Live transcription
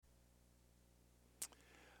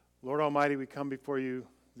Lord Almighty, we come before you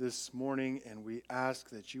this morning and we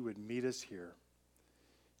ask that you would meet us here.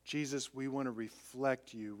 Jesus, we want to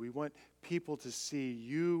reflect you. We want people to see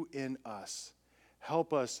you in us.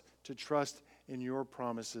 Help us to trust in your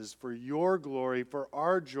promises for your glory, for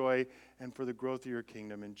our joy, and for the growth of your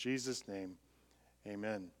kingdom. In Jesus' name,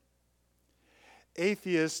 amen.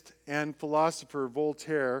 Atheist and philosopher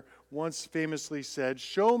Voltaire once famously said,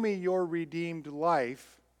 "Show me your redeemed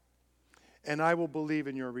life, and I will believe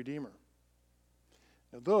in your Redeemer."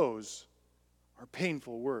 Now, those are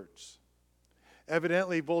painful words.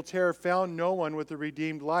 Evidently, Voltaire found no one with a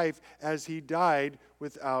redeemed life as he died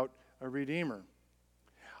without a Redeemer.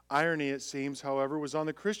 Irony, it seems, however, was on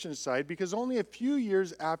the Christian side because only a few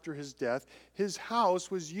years after his death, his house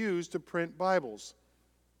was used to print Bibles.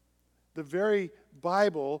 The very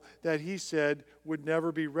Bible that he said would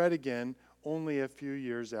never be read again only a few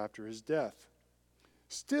years after his death.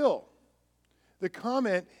 Still, the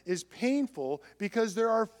comment is painful because there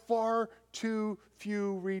are far too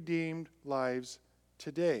few redeemed lives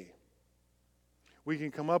today. We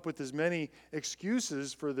can come up with as many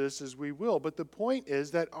excuses for this as we will, but the point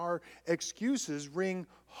is that our excuses ring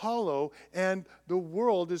hollow and the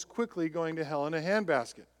world is quickly going to hell in a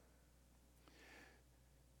handbasket.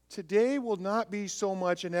 Today will not be so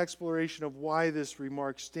much an exploration of why this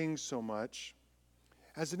remark stings so much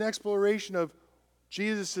as an exploration of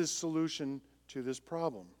Jesus' solution to this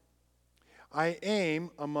problem. I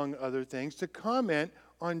aim, among other things, to comment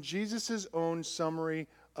on Jesus' own summary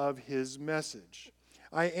of his message.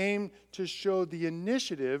 I aim to show the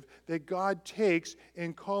initiative that God takes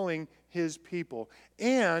in calling his people.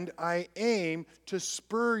 And I aim to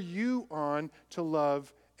spur you on to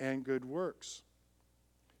love and good works.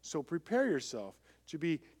 So prepare yourself to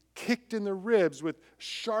be kicked in the ribs with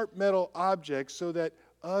sharp metal objects so that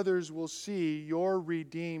others will see your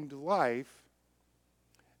redeemed life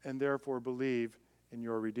and therefore believe in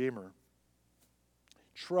your Redeemer.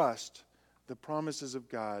 Trust the promises of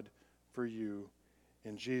God for you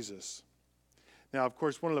in Jesus. Now, of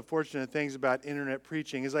course, one of the fortunate things about internet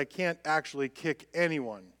preaching is I can't actually kick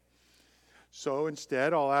anyone. So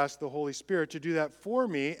instead, I'll ask the Holy Spirit to do that for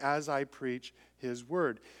me as I preach his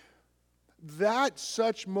word. That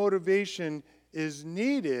such motivation is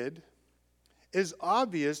needed is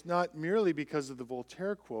obvious not merely because of the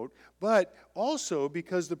Voltaire quote, but also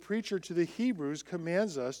because the preacher to the Hebrews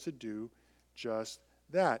commands us to do just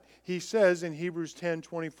that. He says in Hebrews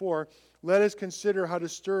 10:24, "Let us consider how to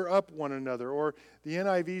stir up one another," or the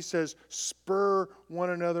NIV says, "spur one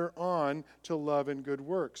another on to love and good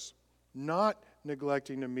works, not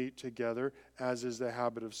neglecting to meet together, as is the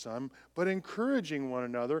habit of some, but encouraging one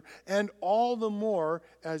another, and all the more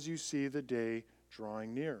as you see the day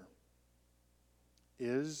drawing near."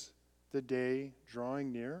 Is the day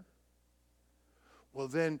drawing near? Well,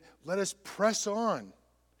 then let us press on.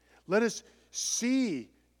 Let us see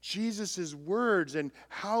Jesus' words and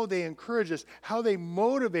how they encourage us, how they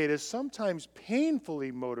motivate us, sometimes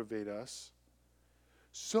painfully motivate us,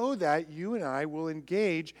 so that you and I will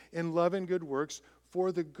engage in love and good works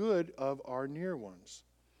for the good of our near ones.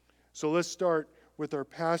 So let's start with our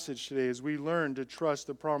passage today as we learn to trust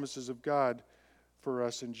the promises of God for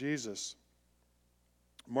us in Jesus.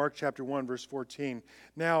 Mark chapter 1, verse 14.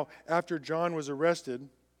 "Now, after John was arrested,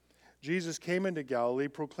 Jesus came into Galilee,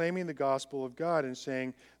 proclaiming the gospel of God and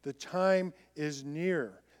saying, 'The time is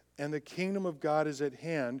near, and the kingdom of God is at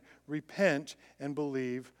hand. Repent and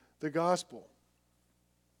believe the gospel.'"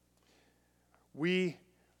 We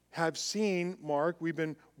have seen Mark, we've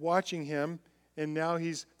been watching him, and now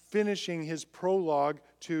he's finishing his prologue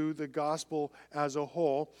to the gospel as a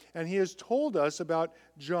whole. And he has told us about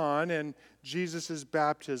John and Jesus'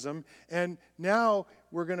 baptism. And now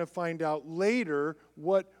we're going to find out later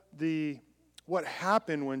what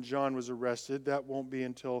happened when John was arrested. That won't be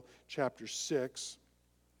until chapter 6.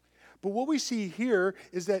 But what we see here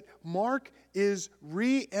is that Mark is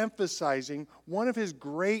re-emphasizing one of his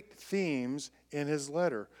great themes in his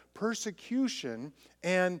letter: persecution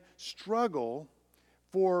and struggle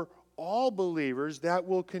for all believers that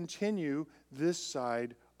will continue this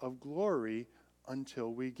side of glory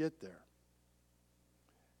until we get there.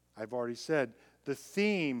 I've already said the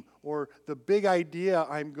theme or the big idea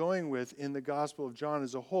I'm going with in the Gospel of John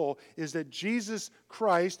as a whole is that Jesus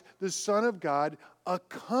Christ, the Son of God,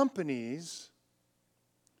 accompanies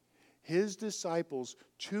his disciples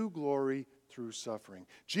to glory through suffering.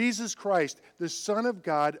 Jesus Christ, the Son of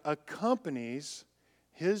God, accompanies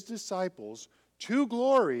his disciples to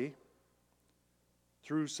glory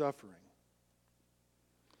through suffering.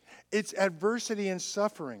 It's adversity and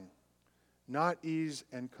suffering, not ease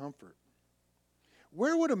and comfort.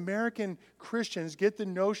 Where would American Christians get the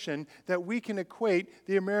notion that we can equate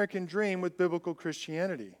the American dream with biblical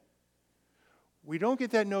Christianity? We don't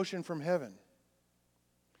get that notion from heaven.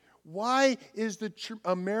 Why is the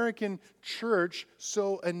American church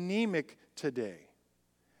so anemic today?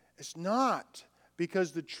 It's not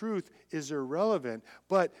because the truth is irrelevant,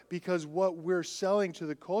 but because what we're selling to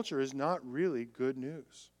the culture is not really good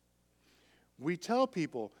news. We tell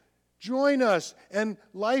people, join us and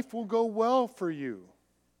life will go well for you.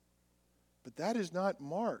 But that is not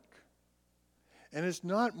Mark. And it's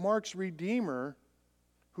not Mark's Redeemer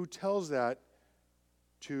who tells that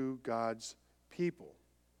to God's people.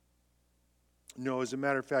 No, as a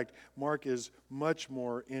matter of fact, Mark is much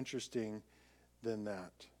more interesting than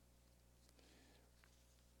that.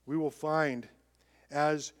 We will find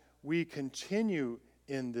as we continue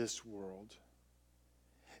in this world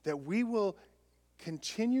that we will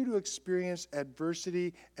continue to experience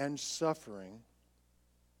adversity and suffering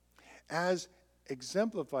as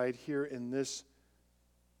exemplified here in this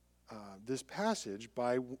passage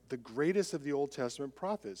by the greatest of the Old Testament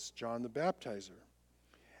prophets, John the Baptizer,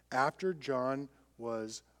 after John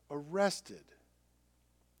was arrested.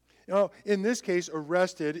 In this case,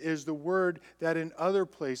 arrested is the word that in other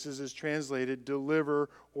places is translated deliver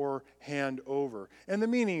or hand over. And the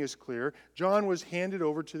meaning is clear. John was handed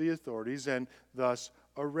over to the authorities and thus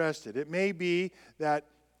arrested. It may be that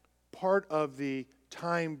part of the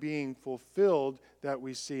time being fulfilled that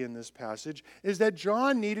we see in this passage is that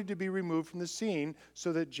John needed to be removed from the scene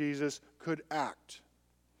so that Jesus could act.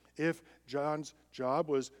 If John's job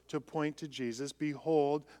was to point to Jesus,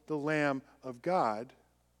 behold the Lamb of God,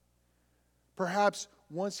 perhaps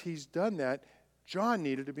once he's done that, John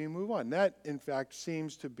needed to be moved on. That, in fact,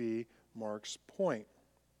 seems to be Mark's point.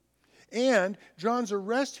 And John's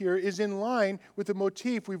arrest here is in line with the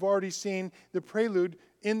motif we've already seen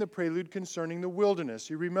in the prelude concerning the wilderness.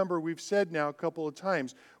 You remember we've said now a couple of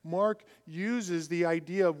times, Mark uses the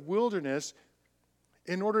idea of wilderness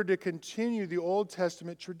in order to continue the Old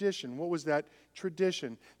Testament tradition. What was that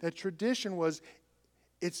tradition? That tradition was,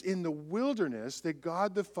 it's in the wilderness that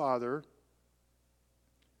God the Father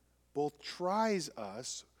both tries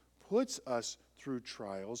us, puts us through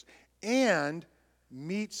trials, and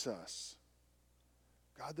meets us.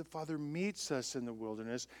 God the Father meets us in the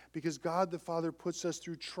wilderness because God the Father puts us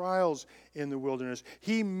through trials in the wilderness.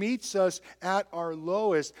 He meets us at our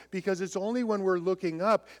lowest because it's only when we're looking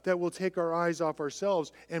up that we'll take our eyes off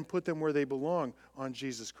ourselves and put them where they belong, on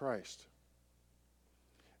Jesus Christ.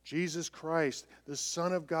 Jesus Christ, the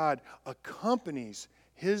Son of God, accompanies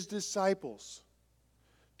his disciples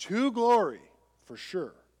to glory, for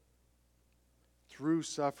sure, through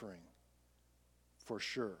suffering, for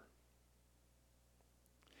sure.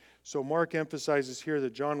 So Mark emphasizes here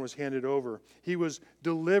that John was handed over. He was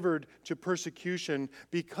delivered to persecution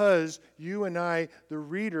because you and I, the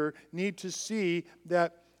reader, need to see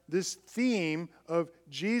that this theme of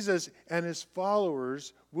Jesus and his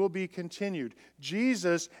followers will be continued.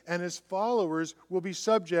 Jesus and his followers will be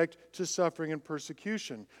subject to suffering and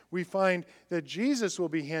persecution. We find that Jesus will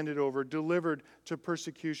be handed over, delivered to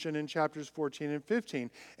persecution in chapters 14 and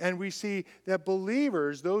 15. And we see that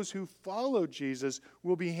believers, those who follow Jesus,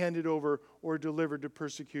 will be handed over or delivered to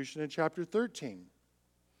persecution in chapter 13.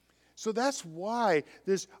 So that's why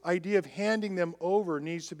this idea of handing them over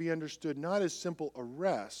needs to be understood not as simple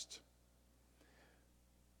arrest,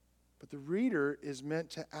 but the reader is meant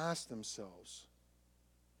to ask themselves,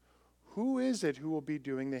 who is it who will be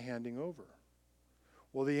doing the handing over?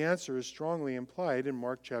 Well, the answer is strongly implied in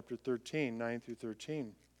Mark chapter 13, 9 through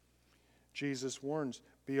 13. Jesus warns,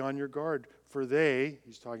 be on your guard, for they,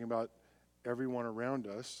 he's talking about everyone around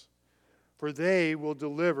us, for they will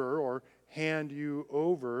deliver or hand you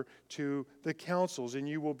over to the councils, and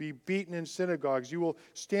you will be beaten in synagogues. You will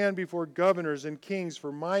stand before governors and kings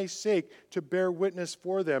for my sake to bear witness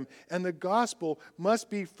for them. And the gospel must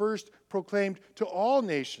be first proclaimed to all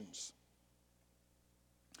nations.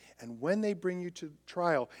 And when they bring you to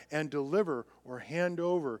trial and deliver or hand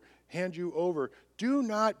you over, do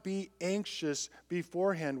not be anxious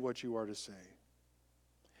beforehand what you are to say,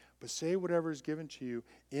 but say whatever is given to you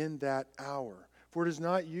in that hour. For it is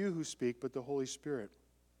not you who speak, but the Holy Spirit.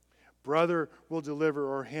 Brother will deliver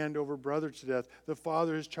or hand over brother to death, the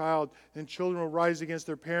father his child, and children will rise against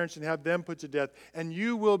their parents and have them put to death. And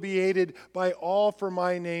you will be hated by all for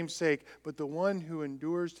my name's sake, but the one who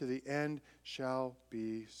endures to the end shall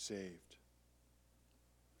be saved.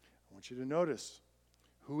 I want you to notice,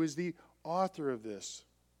 who is the author of this?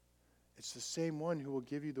 It's the same one who will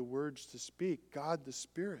give you the words to speak, God the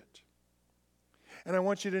Spirit. And I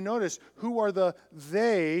want you to notice, who are the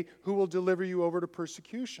they who will deliver you over to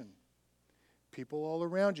persecution? people all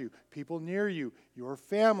around you, people near you, your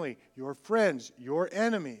family, your friends, your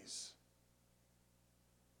enemies.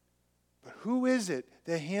 But who is it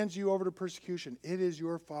that hands you over to persecution? It is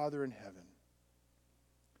your Father in heaven.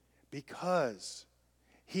 Because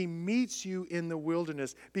He meets you in the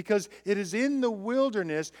wilderness. Because it is in the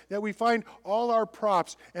wilderness that we find all our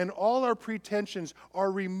props and all our pretensions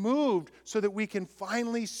are removed so that we can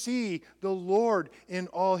finally see the Lord in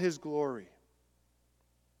all His glory.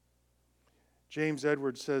 James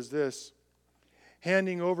Edwards says this: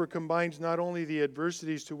 handing over combines not only the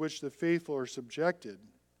adversities to which the faithful are subjected,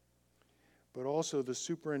 but also the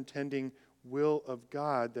superintending will of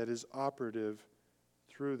God that is operative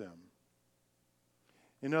through them.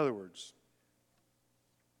 In other words,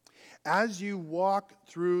 as you walk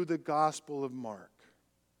through the Gospel of Mark,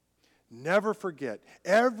 never forget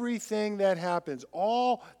everything that happens,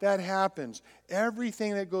 all that happens,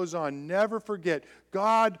 everything that goes on. Never forget,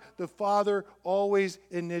 God the Father always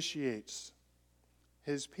initiates.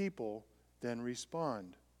 His people then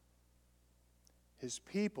respond. His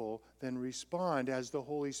people then respond as the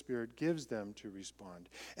Holy Spirit gives them to respond.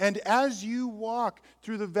 And as you walk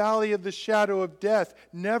through the valley of the shadow of death,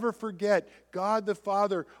 never forget, God the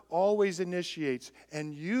Father always initiates,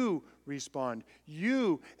 and you respond.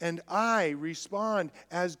 You and I respond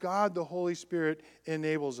as God the Holy Spirit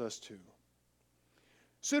enables us to.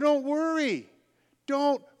 So don't worry.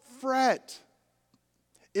 Don't fret.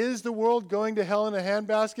 Is the world going to hell in a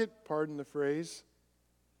handbasket? Pardon the phrase.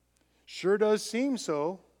 Sure does seem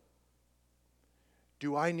so.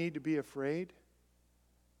 Do I need to be afraid?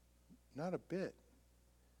 Not a bit.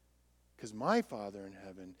 Because my Father in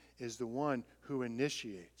heaven is the one who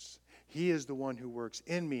initiates. He is the one who works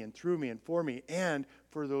in me and through me and for me and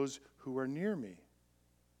for those who are near me. And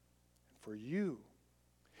for you.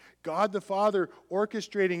 God the Father,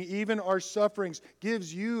 orchestrating even our sufferings,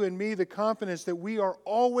 gives you and me the confidence that we are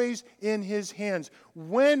always in His hands.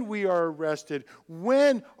 When we are arrested,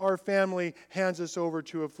 when our family hands us over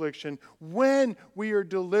to affliction, when we are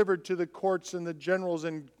delivered to the courts and the generals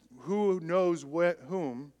and who knows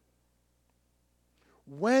whom,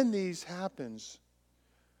 when these happens,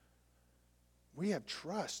 we have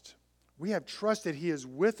trust. We have trust that He is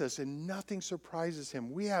with us and nothing surprises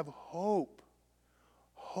Him. We have hope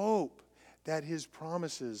that His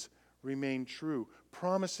promises remain true.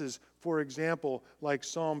 Promises, for example, like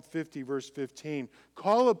Psalm 50, verse 15.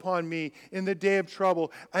 Call upon me in the day of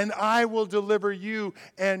trouble, and I will deliver you,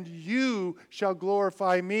 and you shall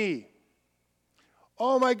glorify me.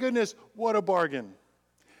 Oh my goodness, what a bargain.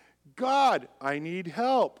 God, I need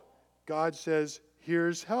help. God says,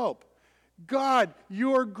 here's help. God,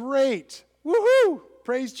 you're great. Woohoo!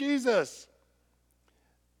 Praise Jesus.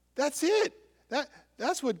 That's it.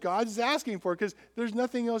 That's what God's asking for, because there's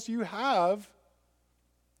nothing else you have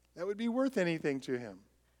that would be worth anything to Him.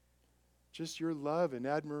 Just your love and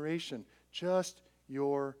admiration. Just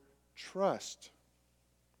your trust.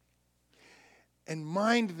 And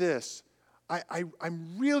mind this.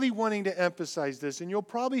 I'm really wanting to emphasize this, and you'll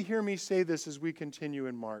probably hear me say this as we continue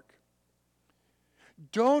in Mark.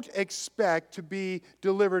 Don't expect to be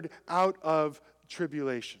delivered out of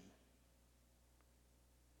tribulation.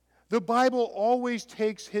 The Bible always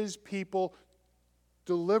takes His people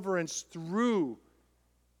deliverance through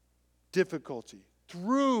difficulty,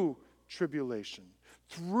 through tribulation,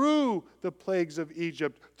 through the plagues of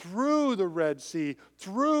Egypt, through the Red Sea,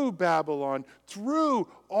 through Babylon, through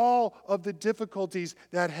all of the difficulties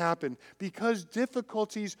that happen. Because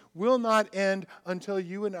difficulties will not end until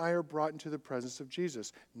you and I are brought into the presence of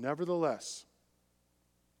Jesus. Nevertheless,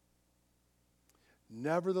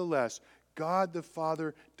 God the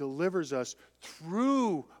Father delivers us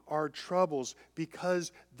through our troubles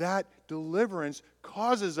because that deliverance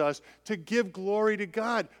causes us to give glory to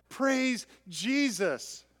God. Praise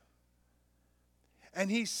Jesus. And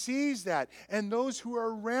He sees that. And those who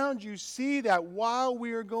are around you see that while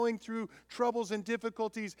we are going through troubles and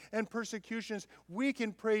difficulties and persecutions, we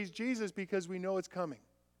can praise Jesus because we know it's coming.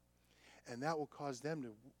 And that will cause them to,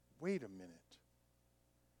 wait a minute.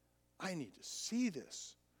 I need to see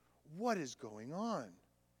this. What is going on?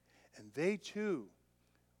 And they too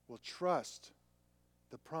will trust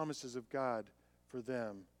the promises of God for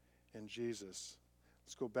them in Jesus.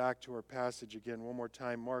 Let's go back to our passage again one more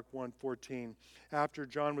time. Mark 1:14. After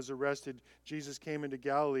John was arrested, Jesus came into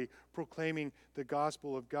Galilee proclaiming the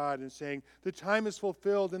gospel of God and saying, "The time is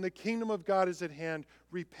fulfilled and the kingdom of God is at hand.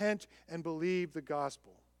 Repent and believe the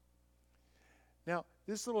gospel." Now,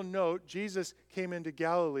 this little note, Jesus came into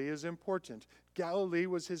Galilee, is important. Galilee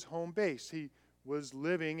was His home base. He was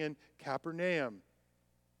living in Capernaum.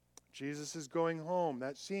 Jesus is going home.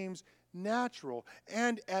 That seems natural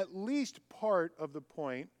and at least part of the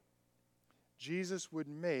point Jesus would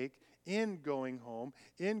make in going home,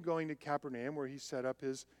 in going to Capernaum, where he set up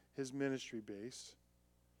his ministry base.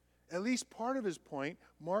 At least part of his point,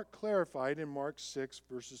 Mark clarified in Mark 6,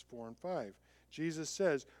 verses 4 and 5. Jesus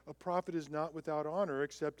says, "A prophet is not without honor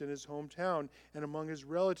except in his hometown and among his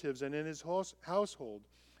relatives and in his household.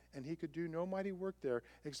 And he could do no mighty work there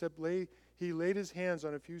except he laid his hands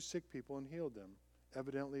on a few sick people and healed them,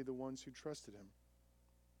 evidently the ones who trusted him."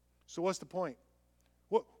 So what's the point?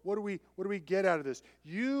 What do we get out of this?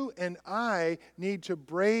 You and I need to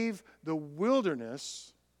brave the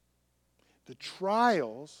wilderness, the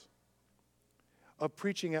trials of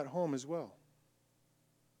preaching at home as well.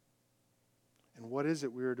 And what is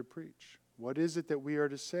it we are to preach? What is it that we are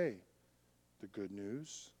to say? The good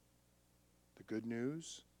news. The good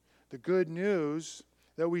news. The good news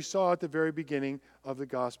that we saw at the very beginning of the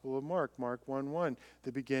Gospel of Mark, Mark 1:1,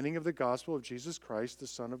 the beginning of the gospel of Jesus Christ, the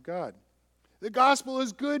Son of God. The gospel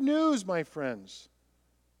is good news, my friends.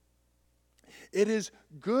 It is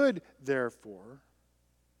good, therefore,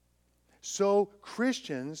 so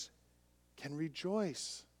Christians can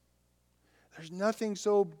rejoice. There's nothing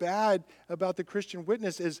so bad about the Christian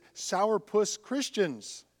witness as sourpuss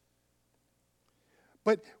Christians.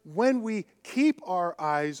 But when we keep our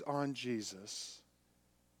eyes on Jesus,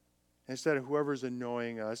 instead of whoever's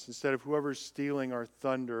annoying us, instead of whoever's stealing our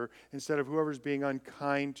thunder, instead of whoever's being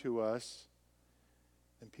unkind to us,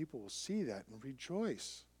 then people will see that and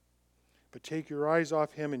rejoice. But take your eyes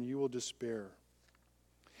off him and you will despair.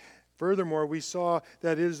 Furthermore, we saw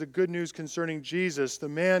that it is the good news concerning Jesus, the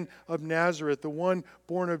man of Nazareth, the one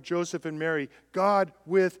born of Joseph and Mary, God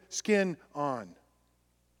with skin on.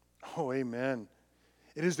 Oh, amen.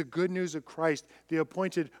 It is the good news of Christ, the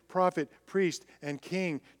appointed prophet, priest, and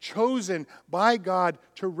king, chosen by God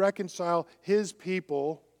to reconcile his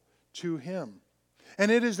people to him.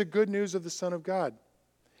 And it is the good news of the Son of God.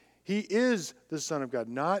 He is the Son of God,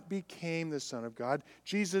 not became the Son of God.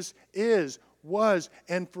 Jesus is, was,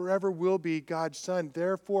 and forever will be God's Son.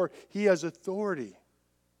 Therefore, he has authority.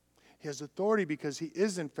 He has authority because he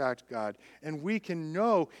is in fact God. And we can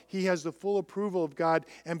know he has the full approval of God.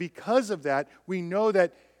 And because of that, we know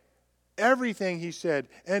that everything he said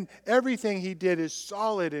and everything he did is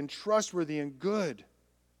solid and trustworthy and good.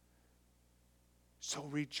 So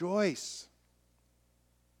rejoice.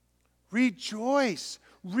 Rejoice.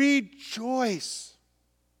 Rejoice.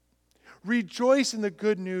 Rejoice in the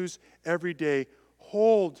good news every day.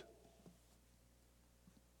 Hold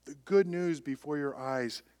the good news before your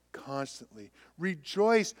eyes constantly.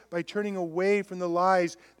 Rejoice by turning away from the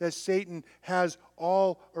lies that Satan has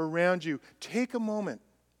all around you. Take a moment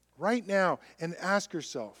right now and ask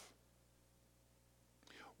yourself,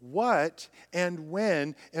 what and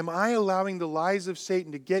when am I allowing the lies of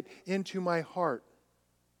Satan to get into my heart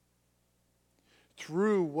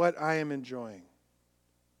through what I am enjoying?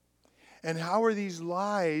 And how are these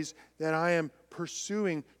lies that I am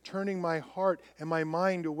pursuing turning my heart and my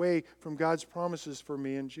mind away from God's promises for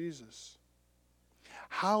me in Jesus?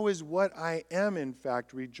 How is what I am in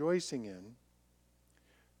fact rejoicing in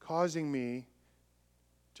causing me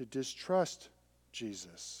to distrust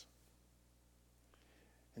Jesus?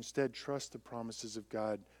 Instead, trust the promises of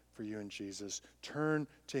God for you in Jesus. Turn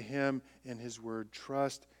to him and his word.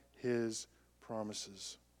 Trust his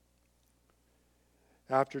promises.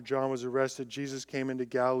 After John was arrested, Jesus came into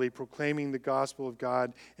Galilee proclaiming the gospel of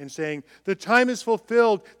God and saying, "The time is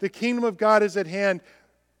fulfilled, the kingdom of God is at hand.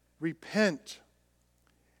 Repent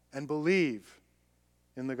and believe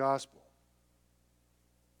in the gospel."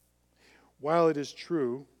 While it is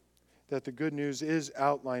true that the good news is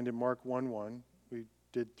outlined in Mark 1:1, we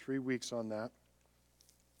did 3 weeks on that,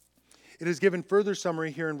 it is given further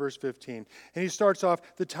summary here in verse 15. And he starts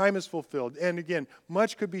off, the time is fulfilled. And again,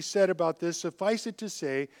 much could be said about this. Suffice it to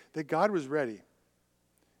say that God was ready.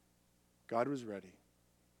 God was ready.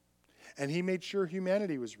 And he made sure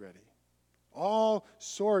humanity was ready. All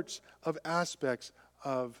sorts of aspects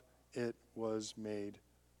of it was made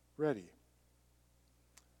ready.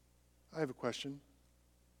 I have a question.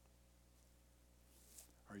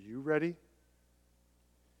 Are you ready?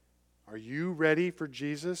 Are you ready for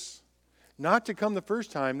Jesus? Not to come the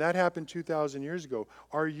first time. That happened 2,000 years ago.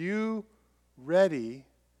 Are you ready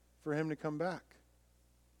for him to come back?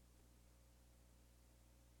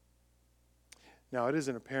 Now, it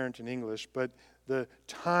isn't apparent in English, but the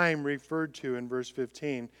time referred to in verse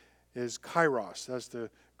 15 is kairos. That's the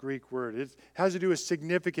Greek word. It has to do with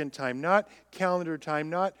significant time, not calendar time,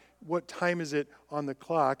 not what time is it on the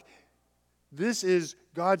clock. This is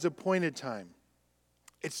God's appointed time.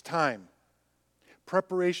 It's time.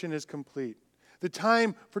 Preparation is complete. The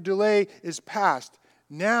time for delay is past.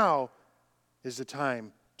 Now is the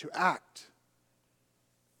time to act.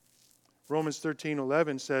 Romans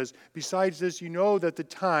 13:11 says, besides this, you know that the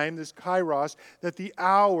time, this kairos, that the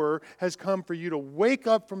hour has come for you to wake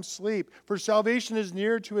up from sleep. For salvation is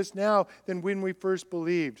nearer to us now than when we first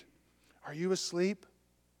believed. Are you asleep?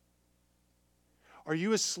 Are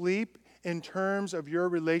you asleep in terms of your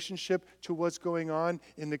relationship to what's going on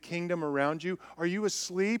in the kingdom around you? Are you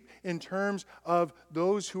asleep in terms of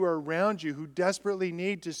those who are around you who desperately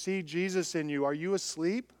need to see Jesus in you? Are you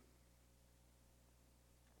asleep?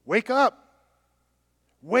 Wake up.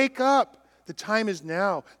 Wake up. The time is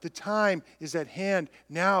now. The time is at hand.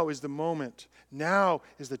 Now is the moment. Now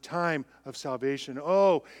is the time of salvation.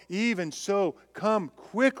 Oh, even so, come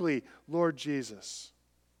quickly, Lord Jesus.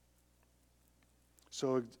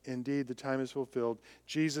 So indeed, the time is fulfilled.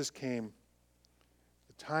 Jesus came.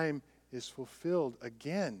 The time is fulfilled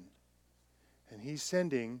again. And He's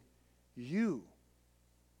sending you.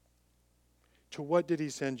 To what did He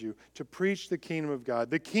send you? To preach the kingdom of God.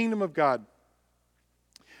 The kingdom of God.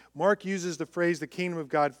 Mark uses the phrase the kingdom of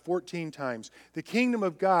God 14 times. The kingdom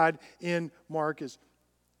of God in Mark is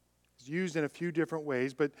used in a few different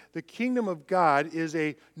ways, but the kingdom of God is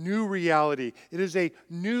a new reality. It is a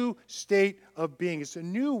new state of being. It's a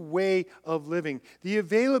new way of living. The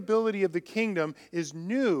availability of the kingdom is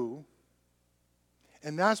new,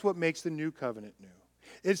 and that's what makes the new covenant new.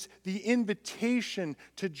 It's the invitation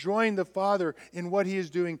to join the Father in what He is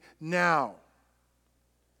doing now.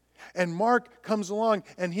 And Mark comes along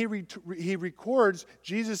and he records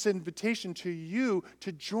Jesus' invitation to you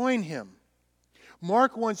to join him.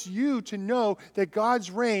 Mark wants you to know that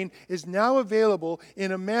God's reign is now available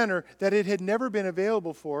in a manner that it had never been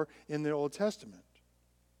available for in the Old Testament.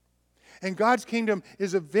 And God's kingdom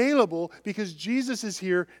is available because Jesus is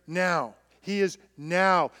here now. He is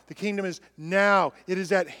now. The kingdom is now. It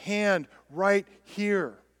is at hand right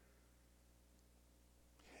here.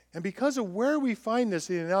 And because of where we find this,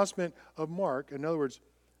 the announcement of Mark, in other words,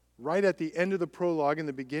 right at the end of the prologue and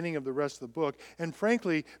the beginning of the rest of the book, and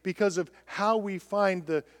frankly, because of how we find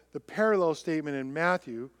the parallel statement in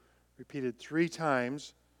Matthew, repeated 3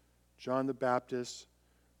 times, John the Baptist,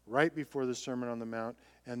 right before the Sermon on the Mount,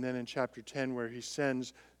 and then in chapter 10 where he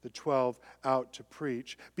sends the 12 out to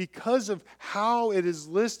preach. Because of how it is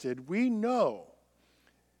listed, we know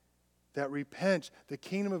that repent, the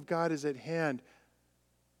kingdom of God is at hand.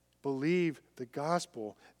 Believe the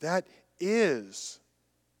gospel. That is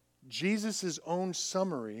Jesus' own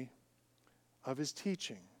summary of his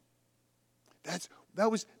teaching.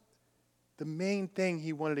 That was the main thing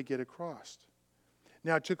he wanted to get across.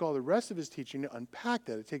 Now, it took all the rest of his teaching to unpack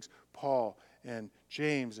that. It takes Paul and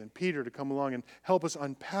James and Peter to come along and help us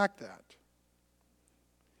unpack that.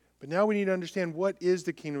 But now we need to understand, what is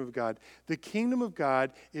the kingdom of God? The kingdom of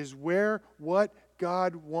God is where what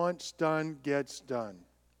God wants done gets done.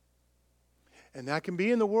 And that can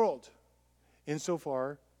be in the world,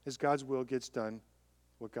 insofar as God's will gets done,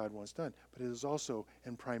 what God wants done. But it is also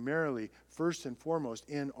and primarily, first and foremost,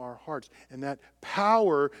 in our hearts. And that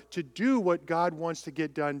power to do what God wants to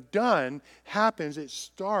get done happens, it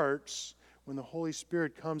starts when the Holy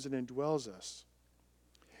Spirit comes and indwells us.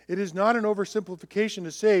 It is not an oversimplification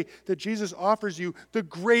to say that Jesus offers you the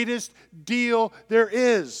greatest deal there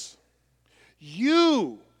is.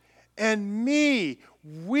 You and me,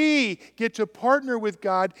 we get to partner with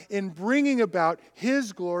God in bringing about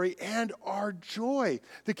His glory and our joy.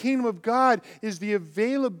 The kingdom of God is the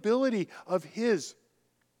availability of His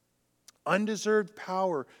undeserved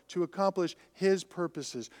power to accomplish His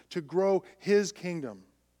purposes, to grow His kingdom.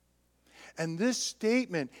 And this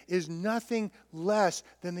statement is nothing less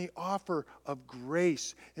than the offer of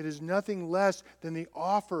grace. It is nothing less than the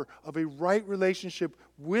offer of a right relationship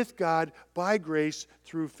with God by grace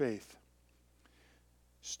through faith.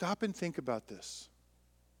 Stop and think about this.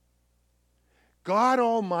 God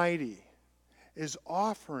Almighty is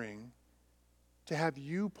offering to have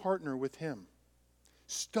you partner with Him.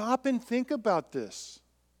 Stop and think about this.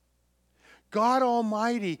 God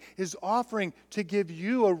Almighty is offering to give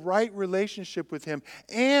you a right relationship with Him,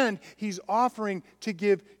 and He's offering to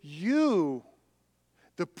give you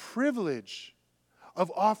the privilege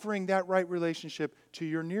of offering that right relationship to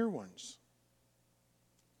your near ones.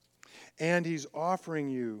 And He's offering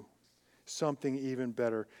you something even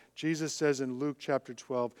better. Jesus says in Luke chapter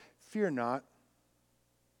 12, "Fear not.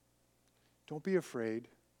 Don't be afraid.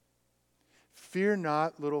 Fear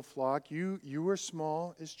not, little flock. You are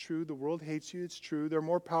small, it's true. The world hates you, it's true. They're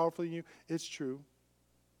more powerful than you, it's true.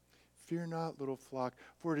 Fear not, little flock,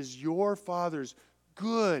 for it is your Father's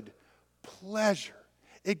good pleasure.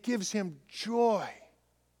 It gives Him joy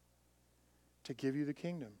to give you the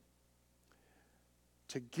kingdom.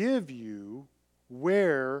 To give you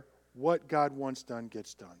where what God wants done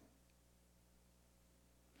gets done.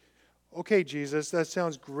 Okay, Jesus, that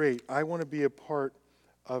sounds great. I want to be a part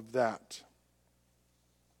of that.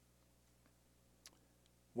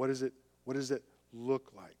 What does it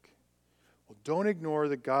look like? Well, don't ignore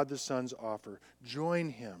the God the Son's offer. Join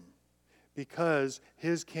him because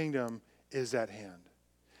his kingdom is at hand.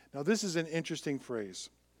 Now, this is an interesting phrase.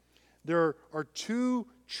 There are two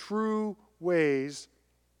true ways,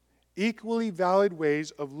 equally valid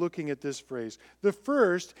ways of looking at this phrase. The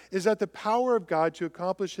first is that the power of God to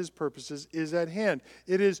accomplish his purposes is at hand.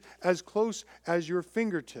 It is as close as your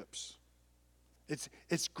fingertips.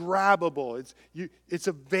 It's grabbable. It's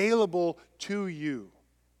available to you.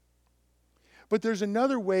 But there's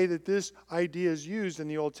another way that this idea is used in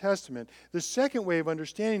the Old Testament. The second way of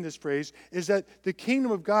understanding this phrase is that the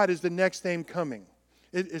kingdom of God is the next thing coming.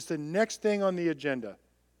 It's the next thing on the agenda.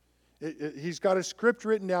 He's got a script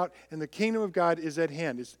written out, and the kingdom of God is at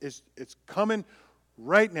hand. It's coming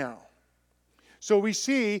right now. So we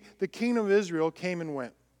see the kingdom of Israel came and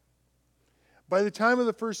went. By the time of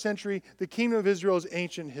the first century, the kingdom of Israel is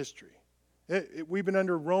ancient history. We've been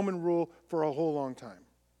under Roman rule for a whole long time.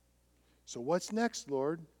 So what's next,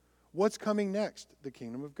 Lord? What's coming next? The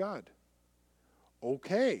kingdom of God.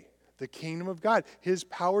 Okay, the kingdom of God. His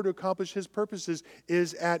power to accomplish his purposes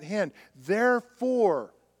is at hand.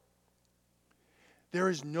 Therefore, there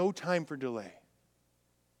is no time for delay.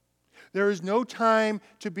 There is no time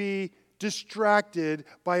to be distracted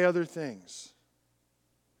by other things.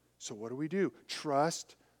 So what do?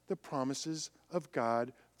 Trust the promises of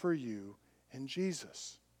God for you in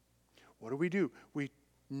Jesus. What do? We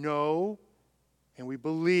know and we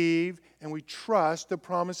believe and we trust the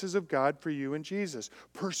promises of God for you in Jesus.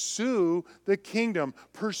 Pursue the kingdom.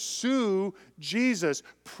 Pursue Jesus.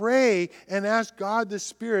 Pray and ask God the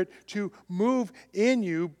Spirit to move in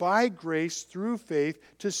you by grace through faith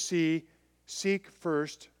to seek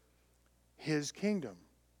first his kingdom.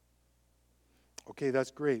 Okay,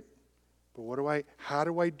 that's great. But how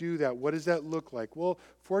do I do that? What does that look like? Well,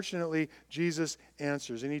 fortunately, Jesus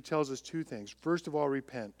answers, and he tells us two things. First of all,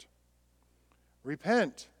 repent.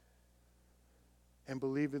 Repent and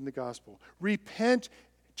believe in the gospel.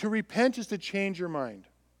 To repent is to change your mind.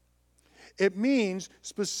 It means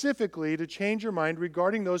specifically to change your mind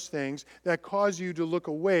regarding those things that cause you to look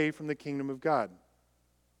away from the kingdom of God.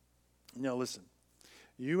 Now listen,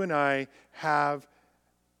 you and I have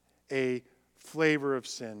a flavor of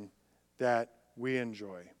sin that we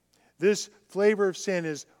enjoy. This flavor of sin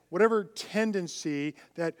is whatever tendency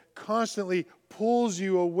that constantly pulls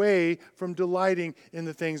you away from delighting in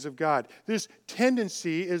the things of God. This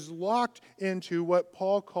tendency is locked into what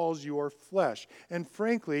Paul calls your flesh. And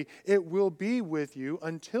frankly, it will be with you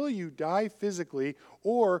until you die physically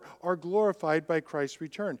or are glorified by Christ's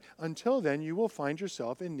return. Until then, you will find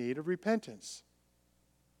yourself in need of repentance.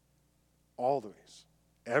 Always.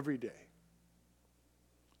 Every day.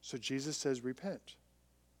 So Jesus says, repent.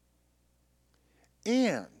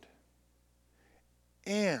 And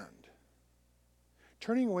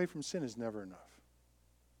turning away from sin is never enough.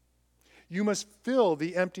 You must fill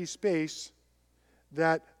the empty space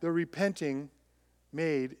that the repenting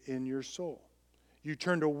made in your soul. You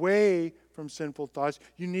turned away from sinful thoughts.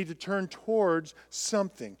 You need to turn towards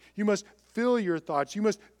something. You must fill your thoughts. You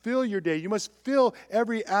must fill your day. You must fill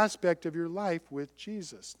every aspect of your life with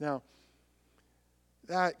Jesus. Now,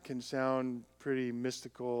 that can sound pretty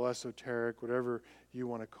mystical, esoteric, whatever you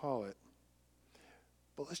want to call it.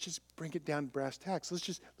 But let's just bring it down to brass tacks. Let's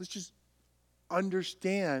just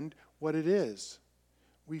understand what it is.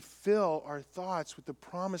 We fill our thoughts with the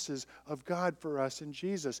promises of God for us in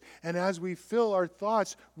Jesus. And as we fill our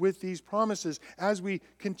thoughts with these promises, as we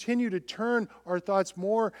continue to turn our thoughts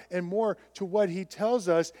more and more to what he tells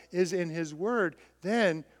us is in his word,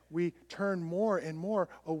 then we turn more and more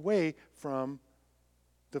away from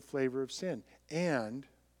the flavor of sin. And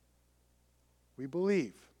we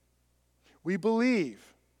believe. We believe.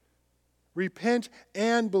 Repent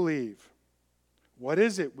and believe. What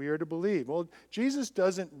is it we are to believe? Well, Jesus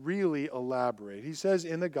doesn't really elaborate. He says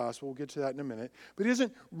in the gospel, we'll get to that in a minute, but he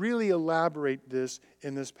doesn't really elaborate this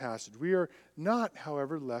in this passage. We are not,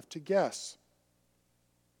 however, left to guess.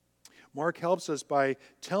 Mark helps us by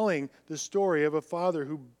telling the story of a father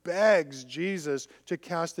who begs Jesus to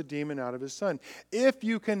cast the demon out of his son. If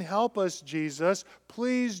you can help us, Jesus,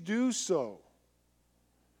 please do so.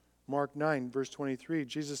 Mark 9, verse 23,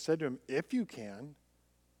 Jesus said to him, if you can,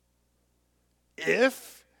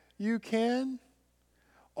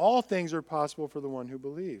 all things are possible for the one who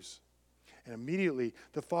believes. And immediately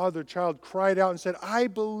the father child cried out and said, I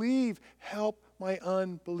believe, help my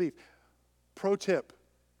unbelief. Pro tip.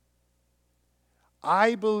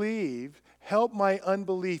 I believe, help my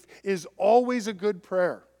unbelief is always a good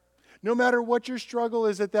prayer. No matter what your struggle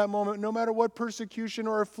is at that moment, no matter what persecution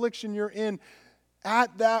or affliction you're in,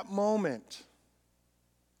 at that moment,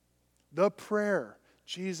 the prayer,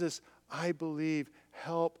 Jesus, I believe,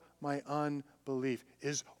 help my unbelief,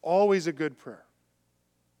 is always a good prayer.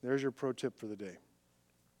 There's your pro tip for the day.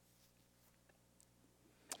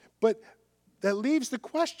 But that leaves the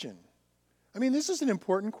question. I mean, this is an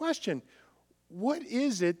important question. What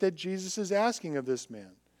is it that Jesus is asking of this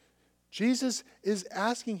man? Jesus is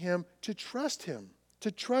asking him to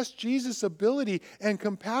trust Jesus' ability and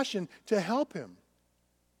compassion to help him.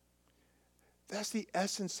 That's the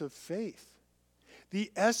essence of faith. The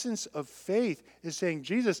essence of faith is saying,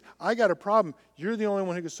 Jesus, I got a problem. You're the only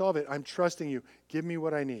one who can solve it. I'm trusting you. Give me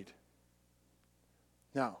what I need.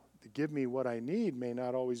 Now, to give me what I need may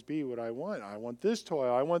not always be what I want. I want this toy.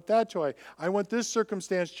 I want that toy. I want this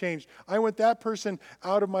circumstance changed. I want that person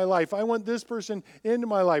out of my life. I want this person into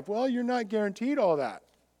my life. Well, you're not guaranteed all that.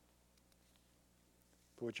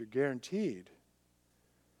 But what you're guaranteed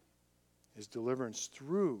is deliverance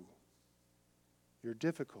through your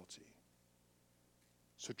difficulty.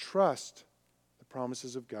 So trust the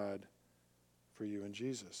promises of God for you in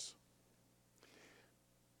Jesus.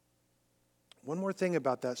 One more thing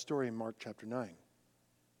about that story in Mark chapter 9.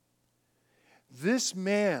 This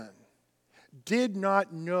man did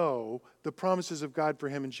not know the promises of God for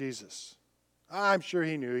him in Jesus. I'm sure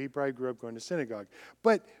he knew. He probably grew up going to synagogue.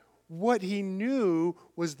 But what he knew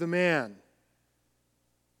was the man,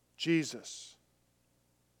 Jesus.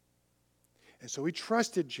 And so he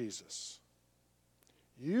trusted Jesus.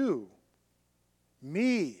 You,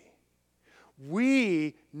 me,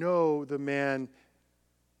 we know the man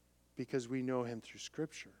because we know him through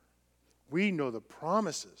Scripture. We know the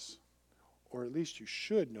promises, or at least you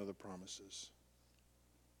should know the promises.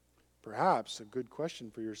 Perhaps a good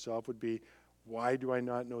question for yourself would be, why do I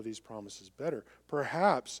not know these promises better?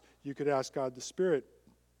 Perhaps you could ask God the Spirit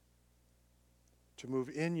to move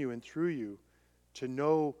in you and through you to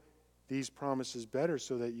know these promises better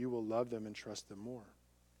so that you will love them and trust them more.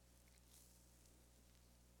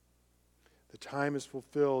 The time is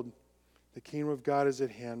fulfilled. The kingdom of God is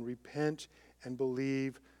at hand. Repent and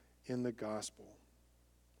believe in the gospel.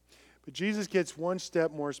 But Jesus gets one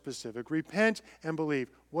step more specific. Repent and believe.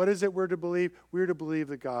 What is it we're to believe? We're to believe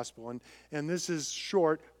the gospel. And this is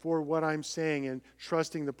short for what I'm saying in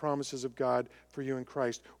trusting the promises of God for you in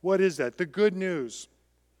Christ. What is that? The good news.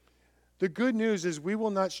 The good news is we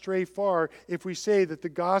will not stray far if we say that the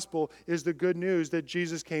gospel is the good news that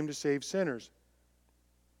Jesus came to save sinners.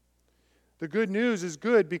 The good news is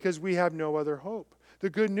good because we have no other hope. The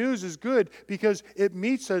good news is good because it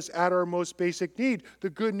meets us at our most basic need. The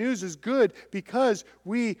good news is good because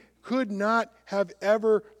we could not have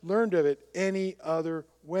ever learned of it any other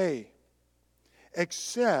way,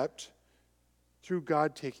 except through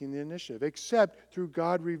God taking the initiative, except through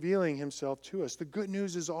God revealing himself to us. The good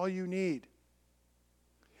news is all you need,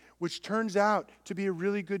 which turns out to be a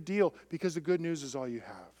really good deal because the good news is all you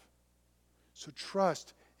have. So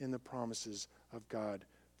trust in the promises of God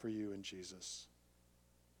for you in Jesus.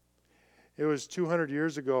 It was 200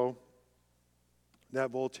 years ago that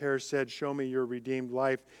Voltaire said, "Show me your redeemed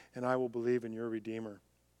life, and I will believe in your Redeemer."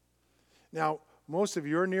 Now, most of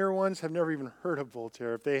your near ones have never even heard of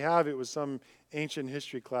Voltaire. If they have, it was some ancient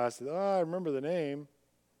history class that, I remember the name.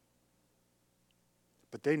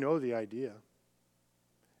 But they know the idea.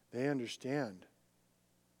 They understand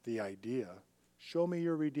the idea. Show me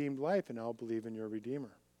your redeemed life, and I'll believe in your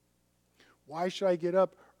Redeemer. Why should I get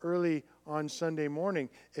up early on Sunday morning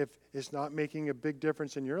if it's not making a big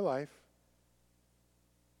difference in your life?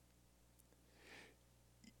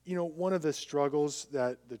 You know, one of the struggles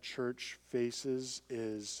that the church faces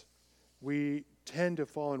is we tend to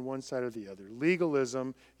fall on one side or the other.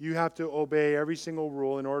 Legalism, you have to obey every single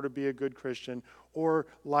rule in order to be a good Christian, or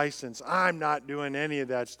license. I'm not doing any of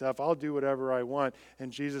that stuff. I'll do whatever I want,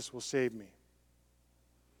 and Jesus will save me.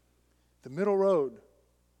 The middle road,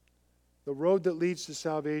 the road that leads to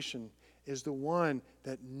salvation, is the one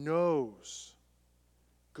that knows,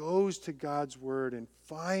 goes to God's word and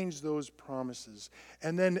finds those promises,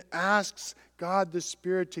 and then asks God the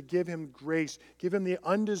Spirit to give him grace, give him the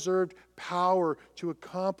undeserved power to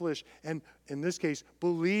accomplish, and in this case,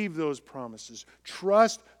 believe those promises.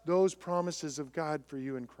 Trust those promises of God for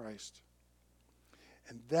you in Christ.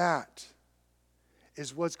 And that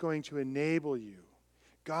is what's going to enable you.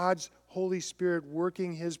 God's Holy Spirit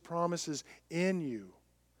working his promises in you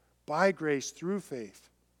by grace through faith.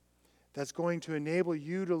 that's going to enable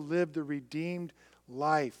you to live the redeemed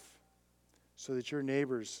life so that your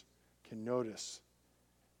neighbors can notice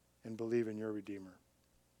and believe in your Redeemer.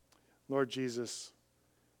 Lord Jesus,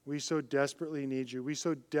 we so desperately need you. We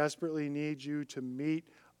so desperately need you to meet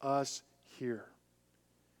us here.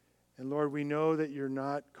 And Lord, we know that you're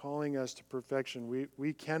not calling us to perfection.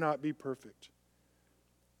 We cannot be perfect.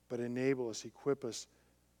 But enable us, equip us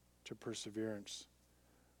to perseverance.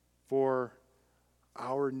 For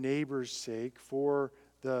our neighbor's sake, for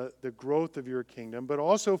the growth of your kingdom, but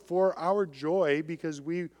also for our joy, because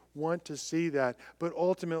we want to see that, but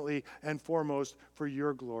ultimately and foremost for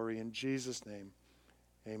your glory. In Jesus' name,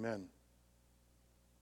 amen.